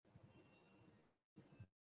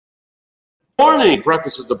Morning.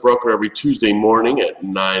 Breakfast with the Broker every Tuesday morning at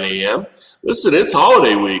 9 a.m. Listen, it's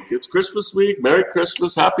holiday week. It's Christmas week. Merry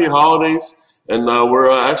Christmas. Happy holidays. And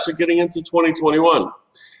we're actually getting into 2021.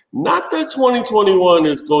 Not that 2021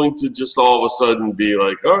 is going to just all of a sudden be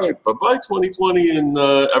like, all right, bye-bye 2020 and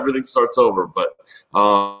everything starts over. But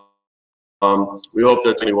we hope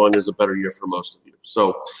that 2021 is a better year for most of you.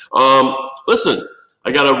 So listen,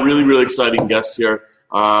 I got a really, really exciting guest here.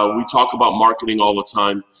 We talk about marketing all the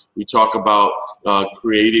time. We talk about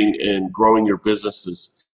creating and growing your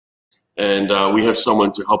businesses. And we have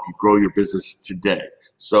someone to help you grow your business today.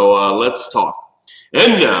 So let's talk.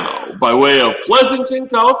 And now, by way of Pleasanton,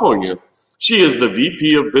 California, she is the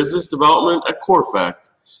VP of Business Development at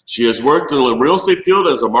Corfact. She has worked in the real estate field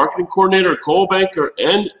as a marketing coordinator at Coldwell Banker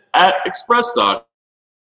and at Express Doc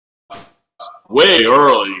way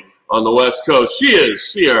early on the West Coast. She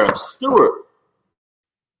is Sierra Stewart.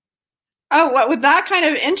 Oh, what with that kind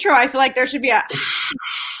of intro, I feel like there should be a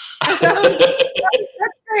that's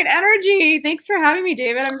great energy. Thanks for having me,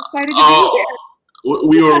 David. I'm excited to be here.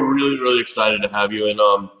 We were really, really excited to have you. And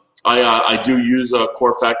I do use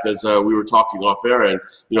Corfact as we were talking off air, and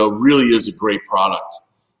really is a great product.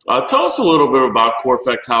 Tell us a little bit about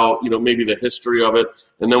Corfact, how maybe the history of it,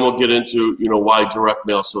 and then we'll get into why direct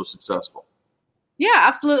mail is so successful. Yeah,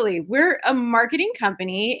 absolutely. We're a marketing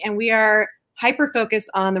company, and we are hyper-focused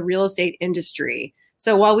on the real estate industry.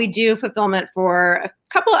 So while we do fulfillment for a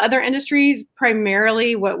couple of other industries,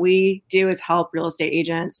 primarily what we do is help real estate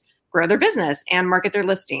agents grow their business and market their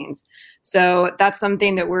listings. So that's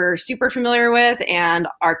something that we're super familiar with. And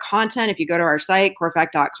our content, if you go to our site,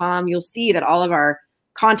 corfact.com, you'll see that all of our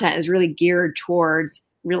content is really geared towards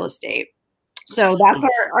real estate. So that's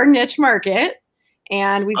our niche market.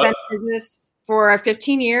 And we've been in business for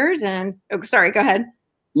 15 years. And sorry, go ahead.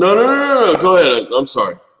 No. Go ahead. I'm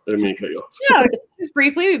sorry. I didn't mean to cut you off. No, just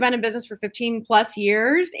briefly, we've been in business for 15 plus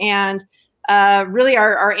years. And really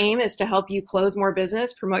our aim is to help you close more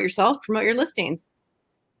business, promote yourself, promote your listings.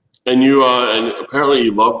 And you and apparently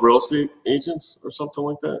you love real estate agents or something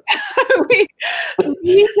like that? we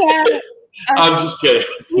get, I'm just kidding.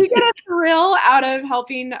 We get a thrill out of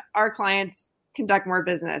helping our clients conduct more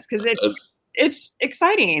business because it's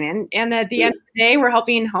exciting, and at the end of the day, we're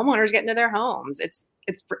helping homeowners get into their homes. It's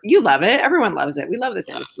you love it. Everyone loves it. We love this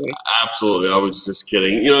industry. Absolutely. I was just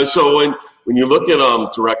kidding. So when you look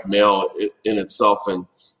at direct mail in itself, and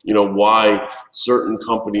why certain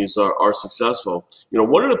companies are successful,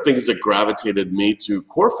 one of the things that gravitated me to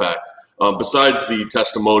Corfact, besides the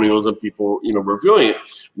testimonials and people reviewing it,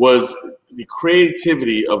 was the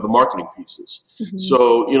creativity of the marketing pieces. Mm-hmm.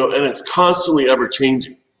 So and it's constantly ever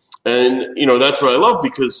changing. And, that's what I love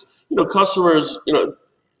because, customers,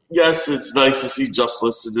 yes, it's nice to see just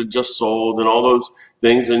listed and just sold and all those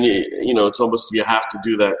things. And, it's almost you have to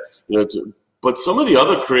do that, but some of the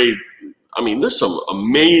other there's some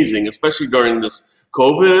amazing, especially during this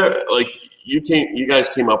COVID, like you guys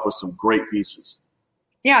came up with some great pieces.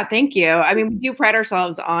 Yeah, thank you. We do pride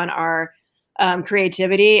ourselves on our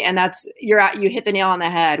creativity, and you hit the nail on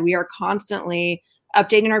the head. We are constantly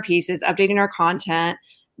updating our pieces, updating our content.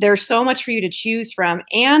 There's so much for you to choose from,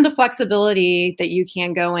 and the flexibility that you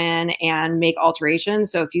can go in and make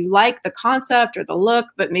alterations. So if you like the concept or the look,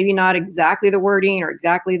 but maybe not exactly the wording or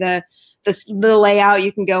exactly the layout,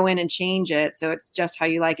 you can go in and change it. So it's just how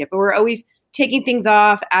you like it. But we're always taking things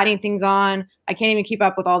off, adding things on. I can't even keep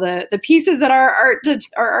up with all the pieces that our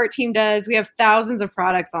art team does. We have thousands of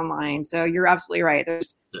products online. So you're absolutely right.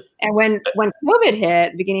 And when COVID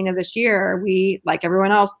hit, beginning of this year, we, like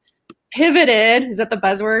everyone else, pivoted. Is that the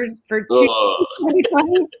buzzword for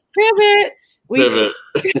 2020? Pivot.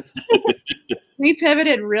 We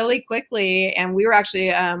pivoted really quickly, and we were actually,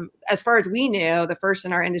 as far as we knew, the first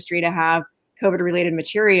in our industry to have COVID-related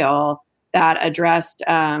material that addressed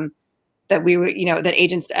that we would, that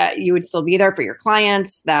agents, you would still be there for your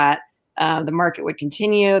clients, that the market would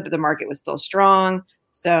continue, that the market was still strong.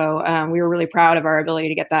 So we were really proud of our ability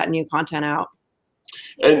to get that new content out.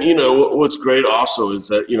 And what's great also is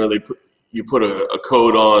that you put a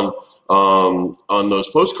code on those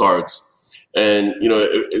postcards, and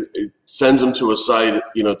it sends them to a site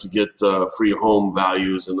to get free home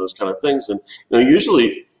values and those kind of things. And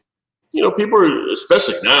usually people are,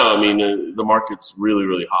 especially now, the market's really,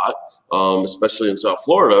 really hot, especially in South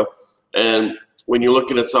Florida. And when you're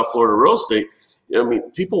looking at South Florida real estate,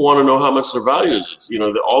 people want to know how much their value is.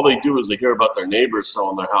 All they do is they hear about their neighbors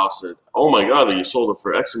selling their house and, oh my God, that you sold it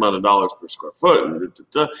for X amount of dollars per square foot.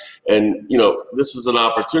 And this is an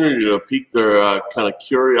opportunity to pique their kind of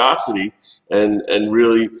curiosity and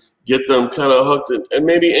really get them kind of hooked and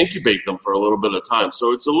maybe incubate them for a little bit of time.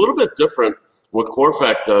 So it's a little bit different what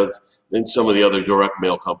Corfact does than some of the other direct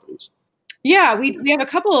mail companies? Yeah, we have a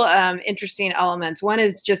couple interesting elements. One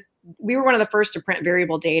is just we were one of the first to print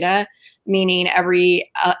variable data, meaning every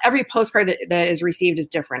postcard that is received is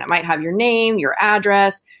different. It might have your name, your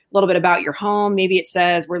address, a little bit about your home. Maybe it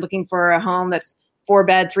says we're looking for a home that's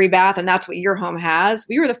 4-bed, 3-bath, and that's what your home has.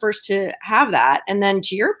 We were the first to have that. And then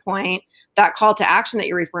to your point, that call to action that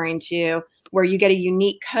you're referring to, where you get a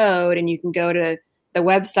unique code and you can go to the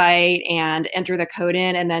website and enter the code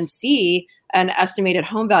in and then see an estimated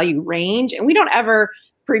home value range. And we don't ever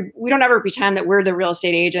pretend that we're the real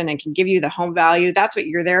estate agent and can give you the home value. That's what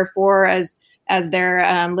you're there for as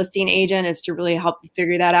their listing agent, is to really help you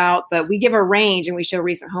figure that out. But we give a range and we show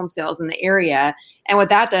recent home sales in the area. And what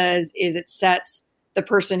that does is it sets the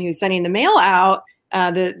person who's sending the mail out,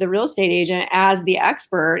 the real estate agent, as the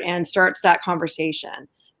expert and starts that conversation.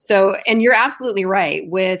 So, and you're absolutely right.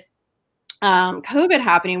 With COVID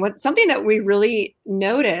happening, something that we really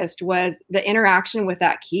noticed was the interaction with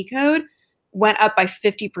that key code went up by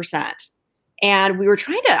 50%. And we were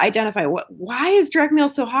trying to identify why is direct mail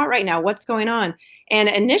so hot right now? What's going on? And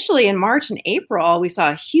initially in March and April, we saw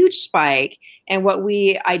a huge spike. And what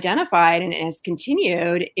we identified, and it has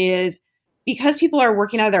continued, is because people are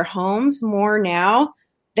working out of their homes more now,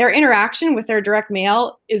 their interaction with their direct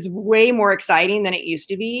mail is way more exciting than it used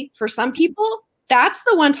to be. For some people, that's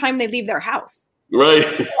the one time they leave their house. Right.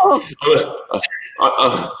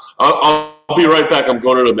 I'll be right back. I'm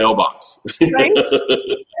going to the mailbox. Right?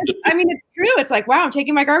 I mean, it's true. It's like, wow, I'm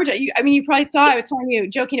taking my garbage out. You probably saw, I was telling you,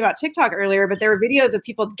 joking about TikTok earlier, but there were videos of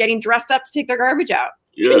people getting dressed up to take their garbage out.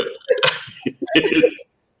 Yeah.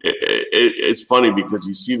 It's funny because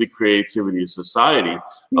you see the creativity of society, and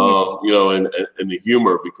the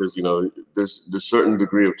humor, because, there's a certain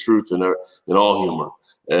degree of truth in all humor.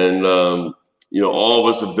 And, all of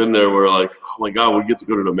us have been there. We're like, oh my God, we get to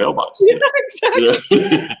go to the mailbox. Yeah,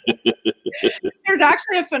 exactly. There's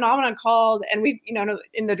actually a phenomenon called, and we've,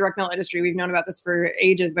 in the direct mail industry, we've known about this for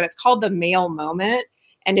ages, but it's called the mail moment.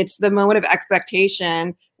 And it's the moment of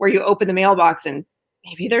expectation where you open the mailbox and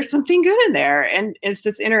maybe there's something good in there. And it's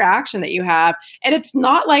this interaction that you have. And it's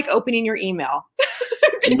not like opening your email.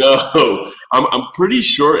 No, I'm pretty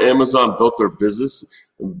sure Amazon built their business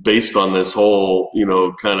based on this whole,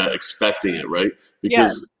 kind of expecting it, right?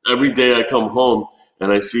 Because every day I come home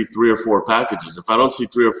and I see 3 or 4 packages. If I don't see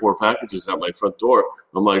 3 or 4 packages at my front door,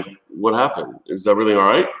 I'm like, what happened? Is everything all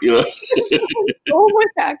right? So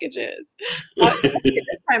more packages. This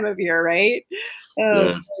time of year, right?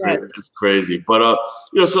 It's crazy. But,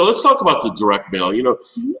 so let's talk about the direct mail. A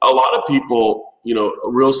lot of people,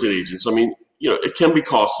 real estate agents, I mean, it can be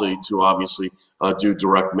costly to obviously do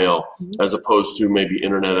direct mail as opposed to maybe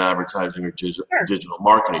internet advertising or digital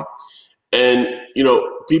marketing. And,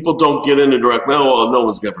 people don't get into direct mail. Well, no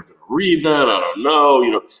one's ever going to read that. I don't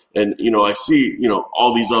know, and, I see,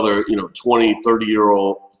 all these other, 20, 30 year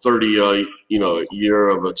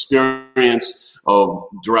of experience of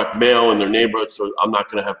direct mail in their neighborhood. So I'm not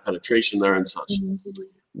going to have penetration there and such.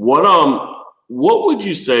 What would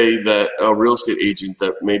you say that a real estate agent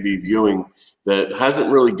that may be viewing that hasn't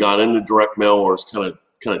really got into direct mail or is kind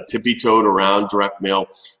of tippy-toed around direct mail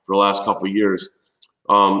for the last couple of years?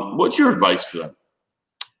 What's your advice to them?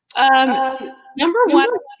 Number one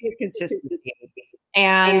is consistency,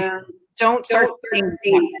 and don't start saying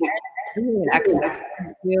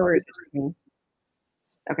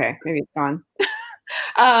okay, maybe it's gone.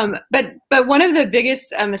 But one of the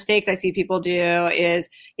biggest mistakes I see people do is,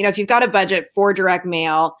 if you've got a budget for direct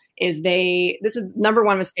mail, this is number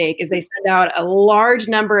one mistake, is they send out a large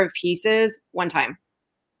number of pieces one time.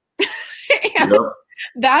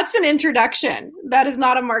 That's an introduction. That is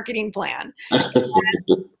not a marketing plan.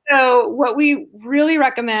 So what we really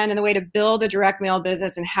recommend, and the way to build a direct mail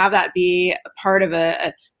business and have that be a part of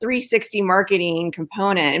a 360 marketing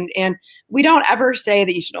component, and we don't ever say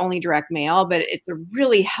that you should only direct mail, but it's a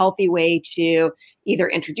really healthy way to either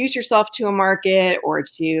introduce yourself to a market or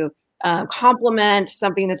to complement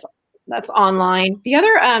something that's online. The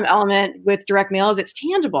other element with direct mail is it's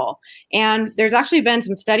tangible. And there's actually been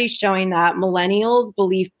some studies showing that millennials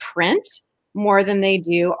believe print more than they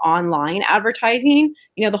do online advertising.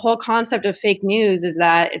 The whole concept of fake news is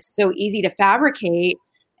that it's so easy to fabricate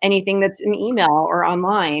anything that's in email or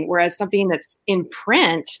online, whereas something that's in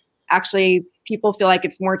print, actually people feel like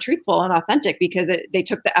it's more truthful and authentic because they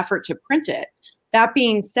took the effort to print it. That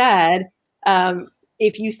being said,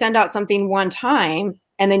 if you send out something one time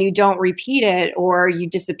and then you don't repeat it, or you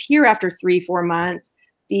disappear after 3-4 months,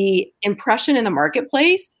 the impression in the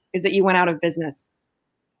marketplace is that you went out of business.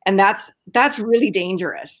 And that's really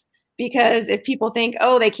dangerous, because if people think,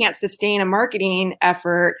 oh, they can't sustain a marketing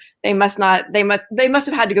effort, they must have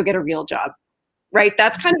had to go get a real job, right?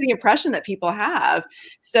 That's kind of the impression that people have.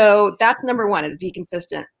 So that's number one, is be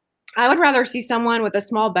consistent. I would rather see someone with a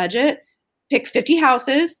small budget pick 50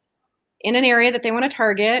 houses in an area that they want to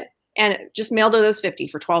target and just mail to those 50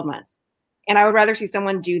 for 12 months. And I would rather see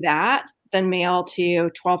someone do that than mail to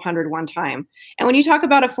 1,200 one time. And when you talk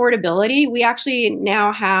about affordability, we actually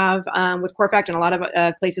now have, with CoreFact, and a lot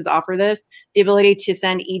of places offer this, the ability to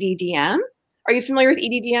send EDDM. Are you familiar with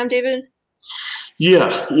EDDM, David?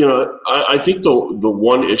 Yeah, I think the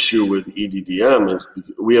one issue with EDDM is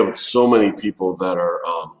we have so many people that are,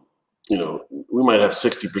 we might have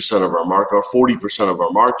 60% of our market or 40% of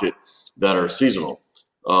our market that are seasonal.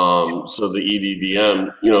 So the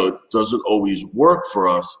EDDM, doesn't always work for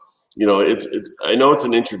us. I know it's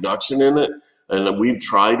an introduction in it, and we've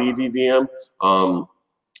tried EDDM.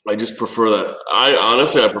 I just prefer that.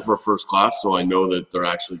 I prefer first class, so I know that they're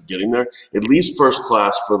actually getting there. At least first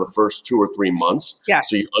class for the first 2 or 3 months, yeah.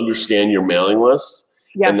 So you understand your mailing list,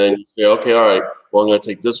 yes. And then you say, okay, all right, well, I'm going to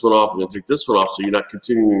take this one off, I'm going to take this one off, so you're not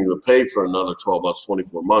continuing to pay for another 12 months,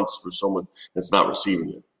 24 months for someone that's not receiving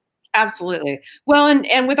it. Absolutely. Well,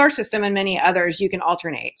 and with our system and many others, you can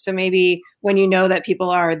alternate. So maybe when you know that people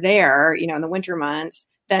are there, in the winter months,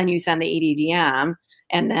 then you send the EDDM.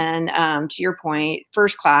 And then to your point,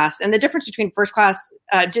 first class. And the difference between first class,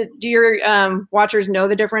 do your watchers know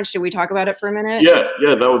the difference? Should we talk about it for a minute?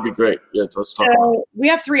 Yeah, that would be great. Yeah, let's talk about it. We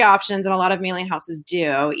have 3 options, and a lot of mailing houses do.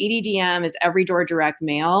 EDDM is every door direct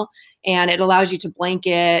mail, and it allows you to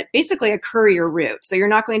blanket basically a courier route. So you're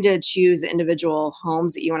not going to choose the individual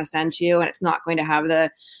homes that you want to send to, and it's not going to have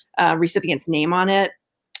the recipient's name on it.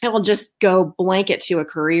 It will just go blanket to a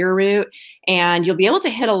courier route, and you'll be able to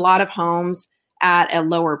hit a lot of homes at a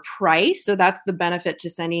lower price. So that's the benefit to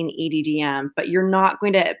sending EDDM, but you're not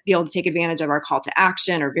going to be able to take advantage of our call to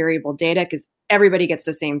action or variable data because everybody gets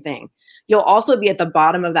the same thing. You'll also be at the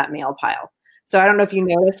bottom of that mail pile. So I don't know if you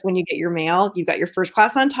noticed when you get your mail, you've got your first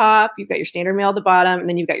class on top, you've got your standard mail at the bottom, and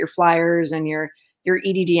then you've got your flyers and your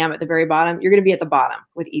EDDM at the very bottom. You're going to be at the bottom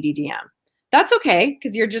with EDDM. That's okay,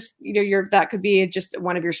 because you're just, that could be just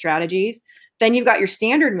one of your strategies. Then you've got your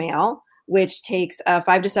standard mail, which takes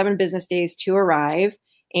 5 to 7 business days to arrive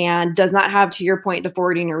and does not have, to your point, the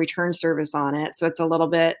forwarding or return service on it. So it's a little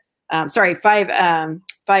bit, 5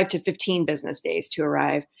 to 15 business days to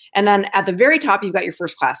arrive. And then at the very top, you've got your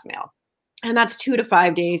first class mail. And that's 2 to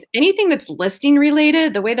 5 days. Anything that's listing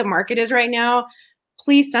related, the way the market is right now,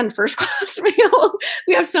 please send first class mail.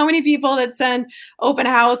 We have so many people that send open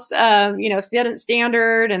house,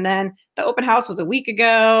 standard, and then the open house was a week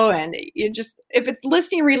ago. And if it's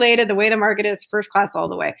listing related, the way the market is, first class all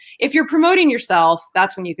the way. If you're promoting yourself,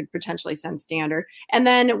 that's when you could potentially send standard. And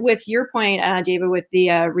then with your point, David, with the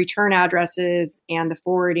return addresses and the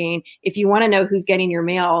forwarding, if you want to know who's getting your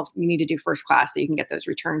mail, you need to do first class so you can get those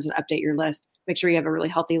returns and update your list. Make sure you have a really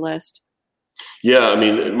healthy list. Yeah, I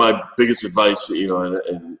mean, my biggest advice,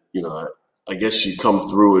 I guess you come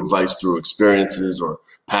through advice through experiences or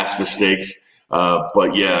past mistakes.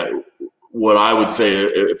 But yeah, what I would say,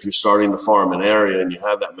 if you're starting to farm an area and you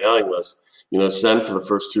have that mailing list, send for the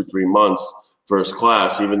first 2-3 months first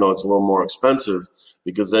class, even though it's a little more expensive,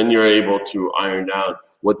 because then you're able to iron down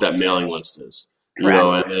what that mailing list is.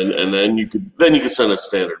 And then you could send a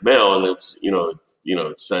standard mail, and it's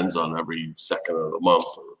it sends on every 2nd of the month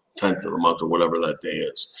or 10th of the month or whatever that day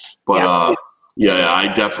is. But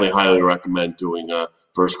I definitely highly recommend doing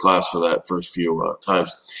first class for that first few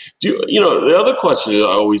times. The other question I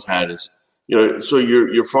always had is, so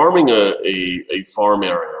you're farming a farm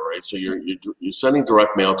area, right? So you're sending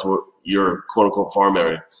direct mail to your quote unquote farm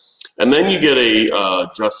area, and then you get a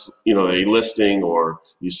listing, or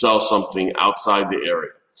you sell something outside the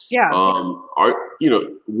area. Yeah.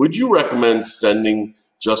 Would you recommend sending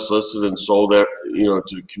just listed and sold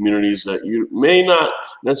to communities that you may not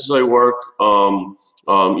necessarily work?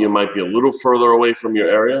 You might be a little further away from your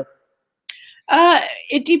area.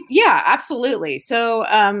 Yeah, absolutely. So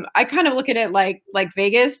I kind of look at it like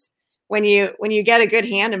Vegas. When you get a good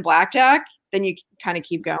hand in blackjack, then you kind of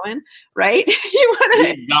keep going, right?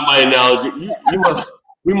 You got my analogy.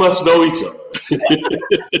 We must know each other.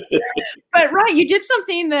 But right, you did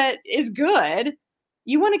something that is good.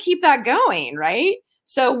 You want to keep that going, right?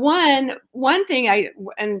 So one thing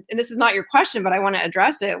and this is not your question, but I want to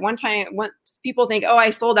address it. Once people think, oh, I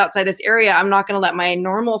sold outside this area, I'm not going to let my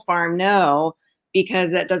normal farm know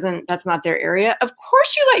because that's not their area. Of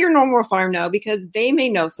course you let your normal farm know, because they may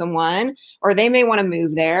know someone, or they may want to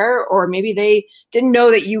move there, or maybe they didn't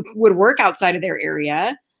know that you would work outside of their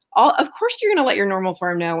area. of course you're going to let your normal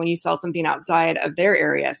farm know when you sell something outside of their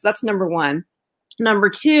area. So that's number one. Number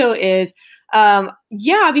two is,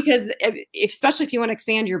 because especially if you want to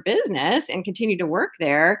expand your business and continue to work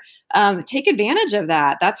there, take advantage of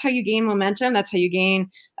that. That's how you gain momentum. That's how you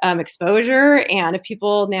gain exposure. And if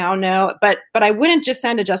people now know, but I wouldn't just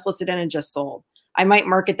send a just listed in and just sold. I might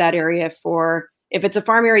market that area for, if it's a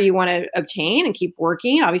farm area you want to obtain and keep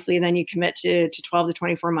working, obviously then you commit to 12 to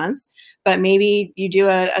 24 months, but maybe you do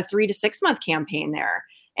a 3 to 6 month campaign there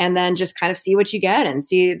and then just kind of see what you get and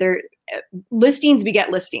see their listings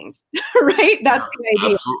beget listings, right? That's the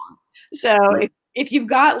idea. Absolutely. So if you've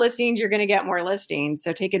got listings, you're going to get more listings.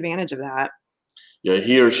 So take advantage of that. Yeah,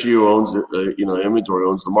 he or she who owns inventory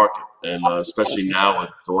owns the market, and especially now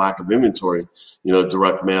with the lack of inventory,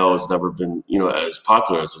 direct mail has never been as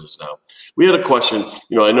popular as it is now. We had a question.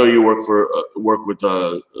 I know you work with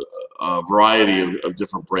a variety of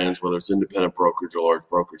different brands, whether it's independent brokerage or large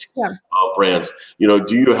brokerage brands. Do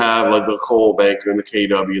you have like the Coldwell Banker and the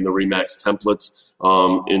KW and the Remax templates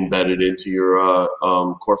embedded into your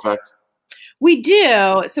Corfact? We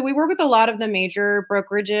do. So we work with a lot of the major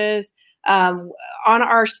brokerages. On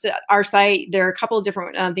our site, there are a couple of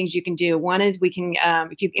different things you can do. One is we can,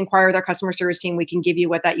 if you inquire with our customer service team, we can give you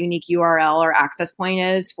what that unique URL or access point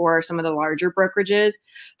is for some of the larger brokerages.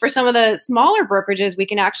 For some of the smaller brokerages, we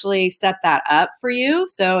can actually set that up for you.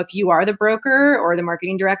 So if you are the broker or the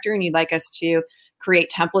marketing director and you'd like us to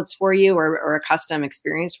create templates for you or a custom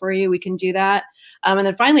experience for you, we can do that. And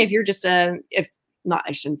then finally, if you're just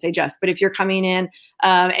I shouldn't say just, but if you're coming in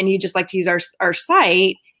and you just like to use our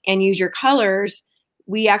site and use your colors,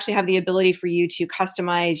 we actually have the ability for you to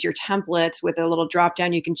customize your templates with a little drop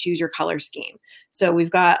down. You can choose your color scheme. So we've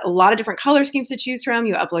got a lot of different color schemes to choose from.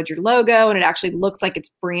 You upload your logo and it actually looks like it's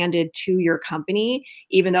branded to your company,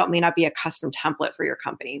 even though it may not be a custom template for your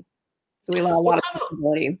company. So we allow a lot of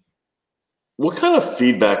flexibility. What kind of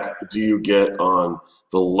feedback do you get on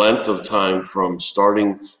the length of time from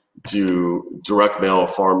starting to direct mail a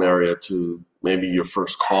farm area to maybe your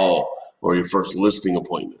first call or your first listing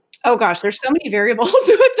appointment? Oh gosh, there's so many variables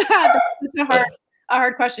with that. That's a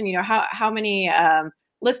hard question. How many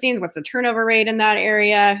listings? What's the turnover rate in that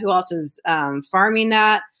area? Who else is farming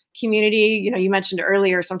that community? You mentioned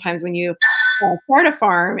earlier, sometimes when you start a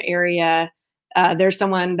farm area, there's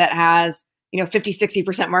someone that has 50,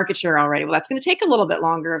 60% market share already. Well, that's going to take a little bit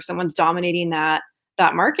longer if someone's dominating that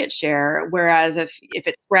market share. Whereas if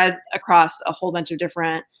it's spread across a whole bunch of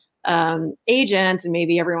different agents and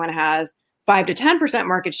maybe everyone has 5 to 10%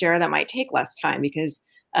 market share, that might take less time because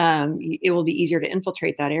it will be easier to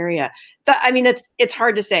infiltrate that area. It's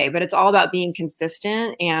hard to say, but it's all about being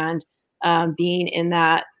consistent and being in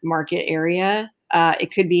that market area.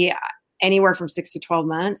 It could be anywhere from 6 to 12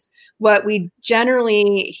 months. What we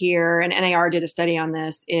generally hear, and NAR did a study on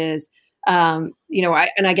this, is and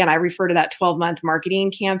again, I refer to that 12-month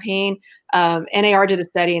marketing campaign. NAR did a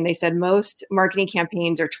study and they said most marketing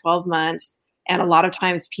campaigns are 12 months. And a lot of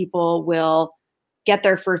times people will get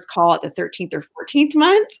their first call at the 13th or 14th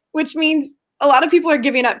month, which means a lot of people are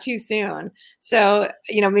giving up too soon. So,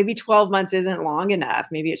 maybe 12 months isn't long enough.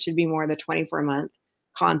 Maybe it should be more the 24-month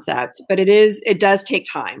concept, but it does take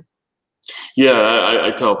time. Yeah,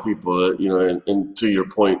 I tell people that, and to your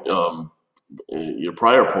point, your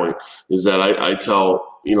prior point is that I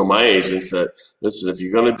tell my agents that, listen, if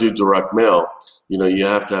you're going to do direct mail, you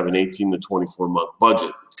have to have an 18 to 24 month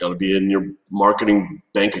budget. It's got to be in your marketing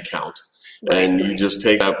bank account, and you just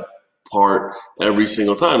take that part every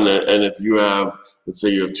single time. And if you have, let's say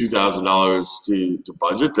you have $2,000 to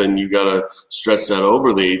budget, then you got to stretch that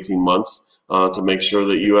over the 18 months to make sure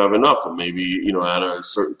that you have enough. And maybe at a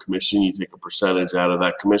certain commission, you take a percentage out of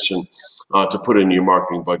that commission to put in your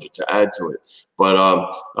marketing budget to add to it. But,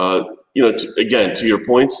 again, to your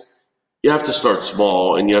points, you have to start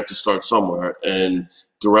small and you have to start somewhere. And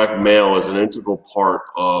direct mail is an integral part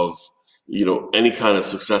of, any kind of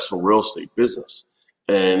successful real estate business.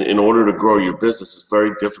 And in order to grow your business, it's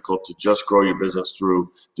very difficult to just grow your business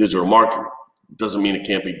through digital marketing. Doesn't mean it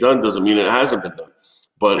can't be done, doesn't mean it hasn't been done,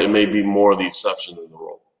 but it may be more the exception than the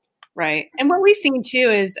rule. Right. And what we've seen too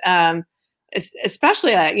is,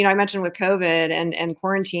 especially, I mentioned with COVID and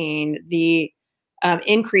quarantine, the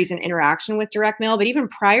increase in interaction with direct mail. But even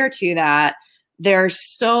prior to that,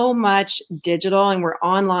 there's so much digital and we're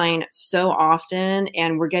online so often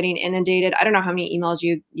and we're getting inundated. I don't know how many emails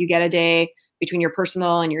you get a day between your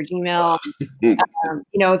personal and your Gmail.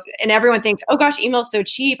 And everyone thinks, oh gosh, email's so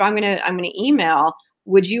cheap. I'm gonna email.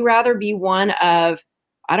 Would you rather be one of,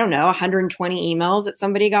 120 emails that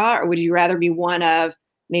somebody got, or would you rather be one of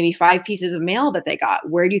maybe 5 pieces of mail that they got?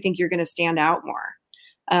 Where do you think you're going to stand out more?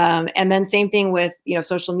 And then same thing with,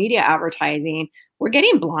 social media advertising. We're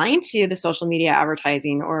getting blind to the social media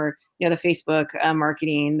advertising or, the Facebook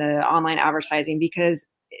marketing, the online advertising, because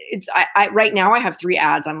I right now I have 3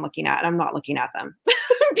 ads I'm looking at and I'm not looking at them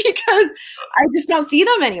because I just don't see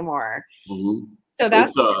them anymore. Mm-hmm. So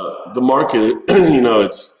that's the market,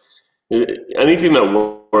 anything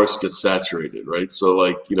that works gets saturated, right? So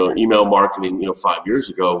like, email marketing, 5 years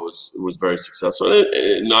ago was very successful.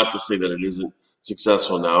 And not to say that it isn't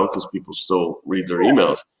successful now because people still read their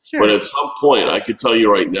emails. Sure. But at some point, I could tell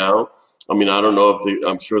you right now, I mean, I don't know if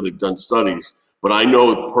I'm sure they've done studies, but I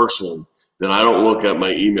know personally that I don't look at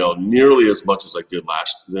my email nearly as much as I did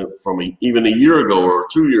even a year ago or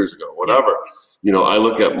 2 years ago, whatever. I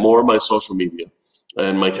look at more of my social media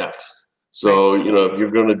and my text. So, if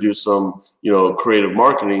you're going to do some, creative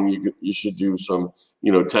marketing, you should do some,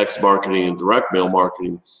 text marketing and direct mail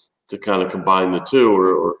marketing to kind of combine the two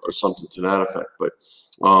or something to that effect. But,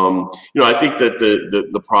 I think that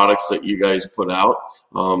the products that you guys put out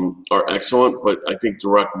are excellent, but I think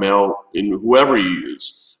direct mail in whoever you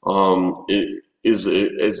use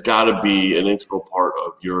it's got to be an integral part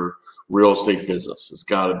of your real estate business. It's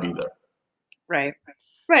got to be there. Right.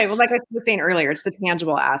 Well, like I was saying earlier, it's the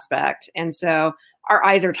tangible aspect. And so our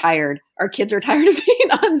eyes are tired. Our kids are tired of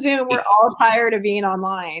being on Zoom. We're all tired of being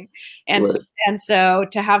online. And so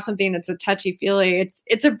to have something that's a touchy-feely,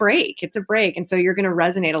 it's a break. It's a break. And so you're going to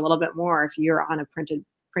resonate a little bit more if you're on a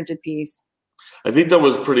printed piece. I think that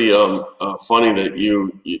was pretty funny that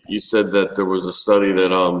you said that there was a study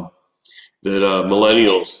that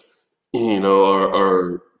millennials,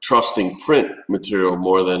 are trusting print material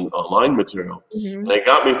more than online material. Mm-hmm. And it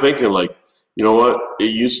got me thinking, like, you know what?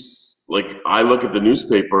 I look at the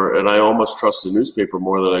newspaper and I almost trust the newspaper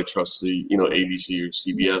more than I trust the, ABC or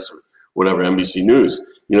CBS or whatever, NBC News.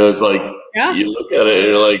 It's like, you look at it and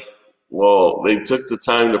you're like, well, they took the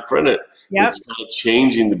time to print it. Yep. It's kind of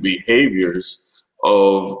changing the behaviors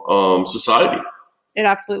of society. It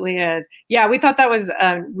absolutely is. Yeah, we thought that was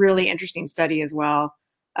a really interesting study as well.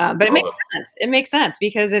 But it makes sense. It makes sense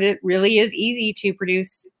because it really is easy to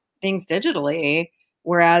produce things digitally,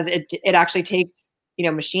 whereas it actually takes,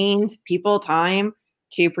 machines, people, time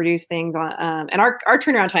to produce things on. And our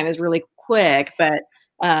turnaround time is really quick, but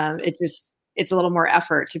it's a little more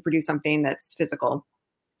effort to produce something that's physical.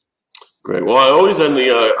 Great. Well, I always end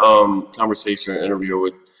the conversation or interview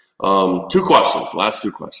with 2 questions. Last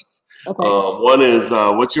 2 questions. Okay. One is,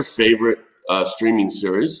 what's your favorite streaming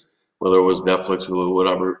series? Whether it was Netflix, Hulu,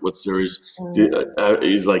 whatever, what series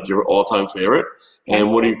is like your all-time favorite?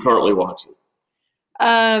 And what are you currently watching?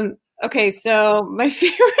 Okay, so my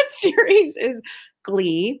favorite series is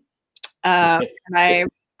Glee. And I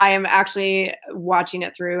am actually watching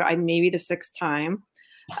it through maybe the 6th time.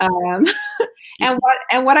 And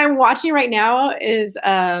what I'm watching right now is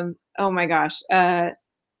oh my gosh,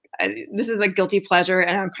 this is a guilty pleasure,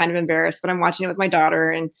 and I'm kind of embarrassed, but I'm watching it with my daughter,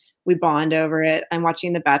 and we bond over it. I'm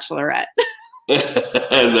watching The Bachelorette.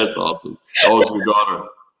 That's awesome. How old's your daughter?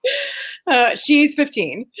 She's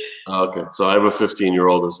 15. Okay, so I have a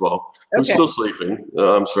 15-year-old as well. Who's still sleeping.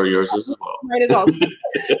 I'm sure yours is as well. Might as well.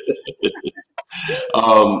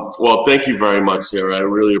 Well, thank you very much, Sarah. I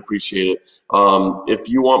really appreciate it. If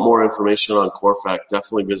you want more information on Corfac,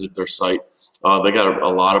 definitely visit their site. They got a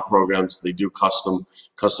lot of programs. They do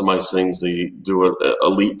customized things. They do an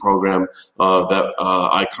elite program that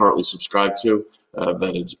I currently subscribe to.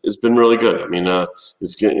 It's been really good. I mean,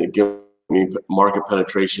 it's getting me market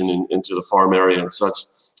penetration into the farm area and such.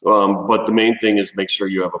 But the main thing is make sure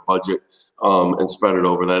you have a budget and spread it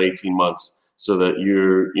over that 18 months so that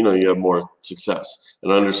you have more success.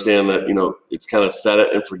 And understand that, it's kind of set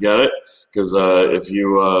it and forget it, because if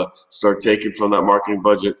you start taking from that marketing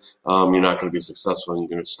budget, you're not going to be successful and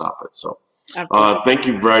you're going to stop it. So thank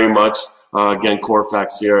you very much. Again,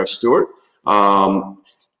 Corfac Sierra Stewart.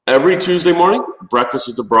 Every Tuesday morning, Breakfast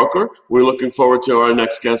with the Broker. We're looking forward to our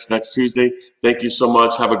next guest next Tuesday. Thank you so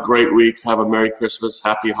much. Have a great week. Have a Merry Christmas,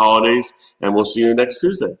 Happy Holidays, and we'll see you next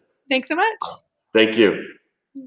Tuesday. Thanks so much. Thank you.